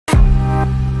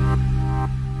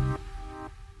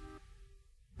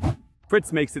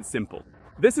Fritz makes it simple.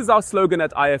 This is our slogan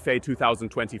at IFA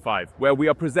 2025, where we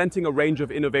are presenting a range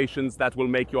of innovations that will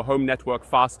make your home network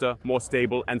faster, more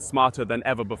stable, and smarter than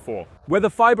ever before. Whether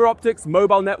fiber optics,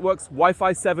 mobile networks,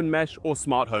 Wi-Fi 7 mesh, or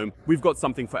smart home, we've got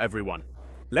something for everyone.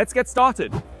 Let's get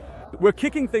started. We're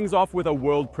kicking things off with a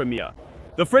world premiere.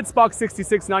 The FRITZbox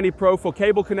 6690 Pro for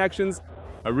cable connections,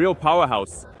 a real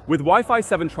powerhouse. With Wi-Fi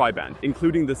 7 tri-band,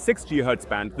 including the 6 GHz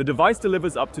band, the device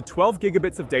delivers up to 12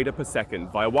 gigabits of data per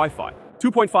second via Wi-Fi,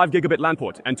 2.5 gigabit LAN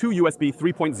port, and 2 USB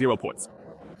 3.0 ports.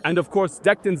 And of course,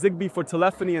 decked in Zigbee for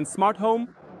telephony and smart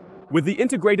home. With the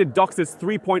integrated DOCSIS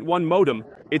 3.1 modem,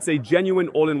 it's a genuine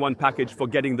all-in-one package for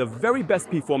getting the very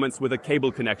best performance with a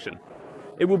cable connection.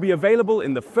 It will be available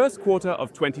in the first quarter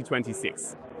of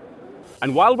 2026.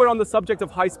 And while we're on the subject of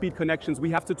high-speed connections,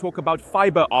 we have to talk about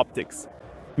fiber optics.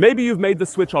 Maybe you've made the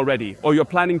switch already, or you're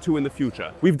planning to in the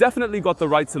future. We've definitely got the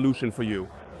right solution for you.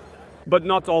 But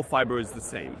not all fiber is the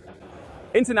same.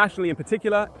 Internationally in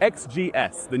particular,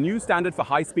 XGS, the new standard for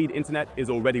high-speed internet, is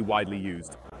already widely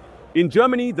used. In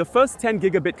Germany, the first 10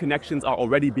 gigabit connections are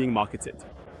already being marketed.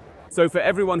 So for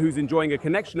everyone who's enjoying a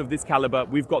connection of this caliber,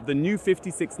 we've got the new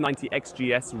 5690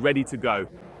 XGS ready to go.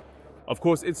 Of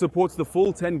course, it supports the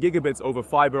full 10 gigabits over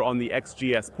fiber on the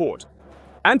XGS port.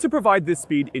 And to provide this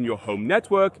speed in your home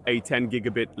network, a 10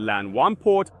 gigabit LAN WAN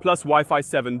port, plus Wi-Fi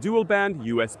 7 dual band,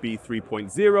 USB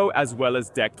 3.0, as well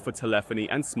as decked for telephony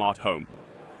and smart home.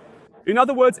 In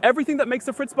other words, everything that makes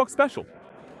a FRITZbox special.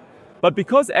 But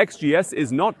because XGS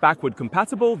is not backward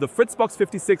compatible, the FRITZbox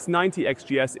 5690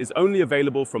 XGS is only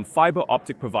available from fiber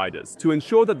optic providers to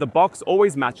ensure that the box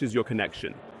always matches your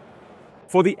connection.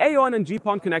 For the AON and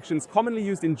GPON connections commonly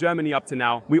used in Germany up to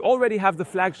now, we already have the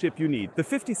flagship you need, the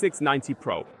 5690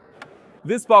 Pro.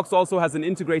 This box also has an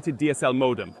integrated DSL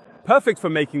modem, perfect for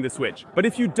making the switch. But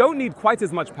if you don't need quite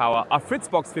as much power, our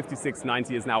FRITZbox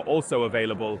 5690 is now also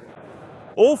available.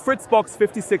 All FRITZbox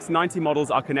 5690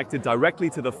 models are connected directly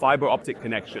to the fiber optic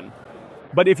connection.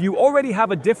 But if you already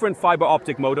have a different fiber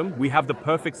optic modem, we have the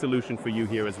perfect solution for you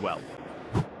here as well.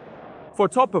 For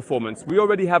top performance, we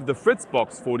already have the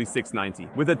FRITZbox 4690.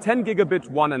 With a 10 gigabit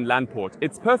WAN and LAN port,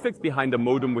 it's perfect behind a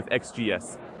modem with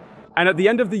XGS. And at the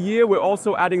end of the year, we're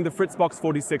also adding the FRITZbox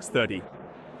 4630.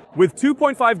 With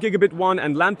 2.5 gigabit WAN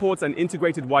and LAN ports and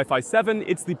integrated Wi-Fi 7,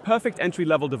 it's the perfect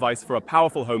entry-level device for a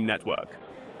powerful home network.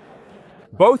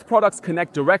 Both products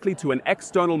connect directly to an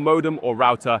external modem or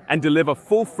router and deliver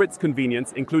full Fritz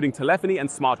convenience, including telephony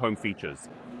and smart home features.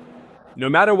 No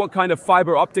matter what kind of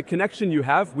fiber optic connection you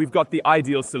have, we've got the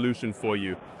ideal solution for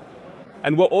you.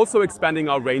 And we're also expanding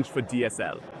our range for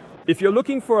DSL. If you're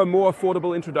looking for a more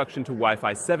affordable introduction to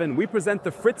Wi-Fi 7, we present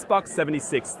the FRITZbox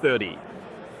 7630.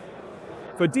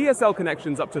 For DSL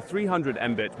connections up to 300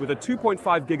 Mbit with a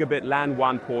 2.5 gigabit LAN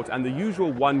WAN port and the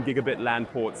usual 1 gigabit LAN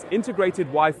ports, integrated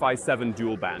Wi-Fi 7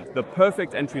 dual band, the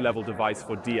perfect entry-level device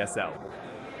for DSL.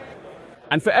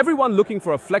 And for everyone looking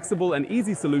for a flexible and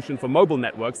easy solution for mobile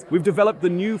networks, we've developed the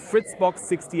new FRITZbox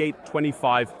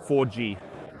 6825 4G.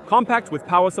 Compact with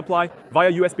power supply, via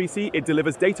USB-C, it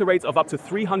delivers data rates of up to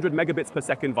 300 megabits per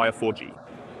second via 4G.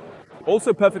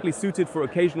 Also perfectly suited for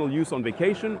occasional use on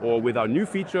vacation or with our new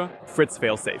feature, Fritz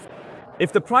Failsafe.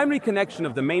 If the primary connection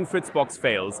of the main FRITZbox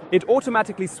fails, it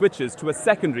automatically switches to a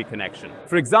secondary connection,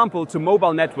 for example, to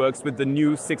mobile networks with the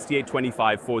new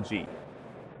 6825 4G.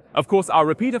 Of course, our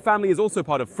repeater family is also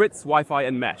part of Fritz, Wi-Fi,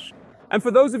 and Mesh. And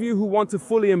for those of you who want to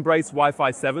fully embrace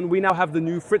Wi-Fi 7, we now have the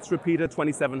new Fritz Repeater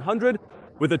 2700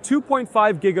 with a 2.5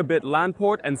 gigabit LAN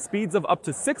port and speeds of up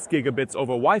to 6 gigabits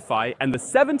over Wi-Fi, and the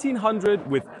 1700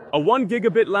 with a 1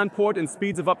 gigabit LAN port and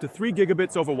speeds of up to 3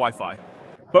 gigabits over Wi-Fi.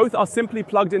 Both are simply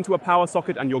plugged into a power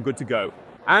socket and you're good to go.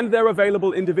 And they're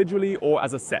available individually or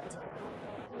as a set.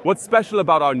 What's special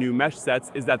about our new mesh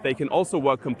sets is that they can also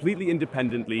work completely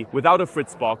independently without a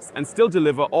FRITZbox and still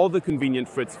deliver all the convenient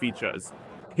Fritz features.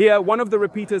 Here, one of the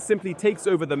repeaters simply takes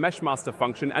over the Mesh Master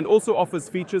function and also offers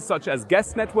features such as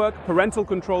guest network, parental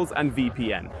controls, and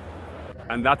VPN.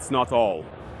 And that's not all.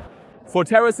 For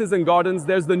terraces and gardens,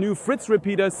 there's the new Fritz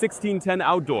Repeater 1610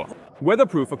 Outdoor.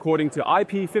 Weatherproof according to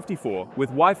IP54 with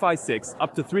Wi-Fi 6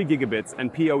 up to 3 gigabits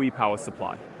and PoE power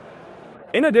supply.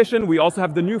 In addition, we also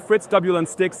have the new Fritz WLAN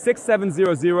Stick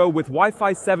 6700 with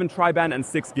Wi-Fi 7 tri-band and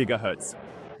 6 GHz.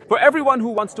 For everyone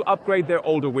who wants to upgrade their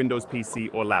older Windows PC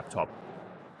or laptop.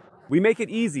 We make it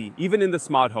easy, even in the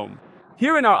smart home.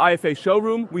 Here in our IFA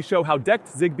showroom, we show how decked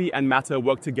Zigbee and Matter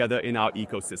work together in our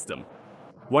ecosystem.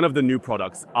 One of the new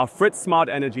products, our Fritz Smart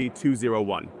Energy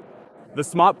 201. The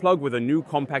smart plug with a new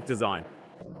compact design.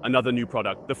 Another new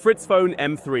product, the Fritz Phone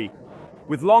M3.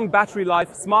 With long battery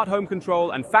life, smart home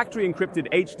control, and factory encrypted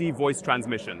HD voice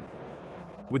transmission.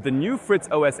 With the new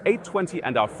FRITZ OS 820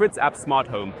 and our FRITZ app smart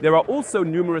home, there are also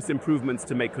numerous improvements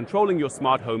to make controlling your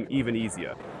smart home even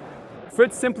easier.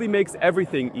 FRITZ simply makes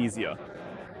everything easier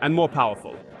and more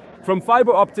powerful. From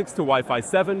fiber optics to Wi-Fi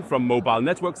 7, from mobile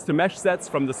networks to mesh sets,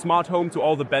 from the smart home to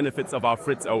all the benefits of our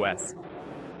FRITZ OS.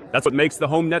 That's what makes the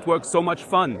home network so much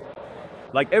fun.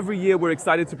 Like every year, we're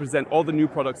excited to present all the new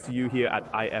products to you here at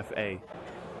IFA.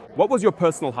 What was your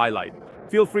personal highlight?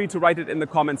 Feel free to write it in the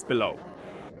comments below.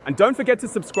 And don't forget to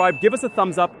subscribe, give us a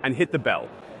thumbs up, and hit the bell.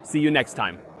 See you next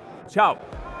time.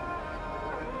 Ciao!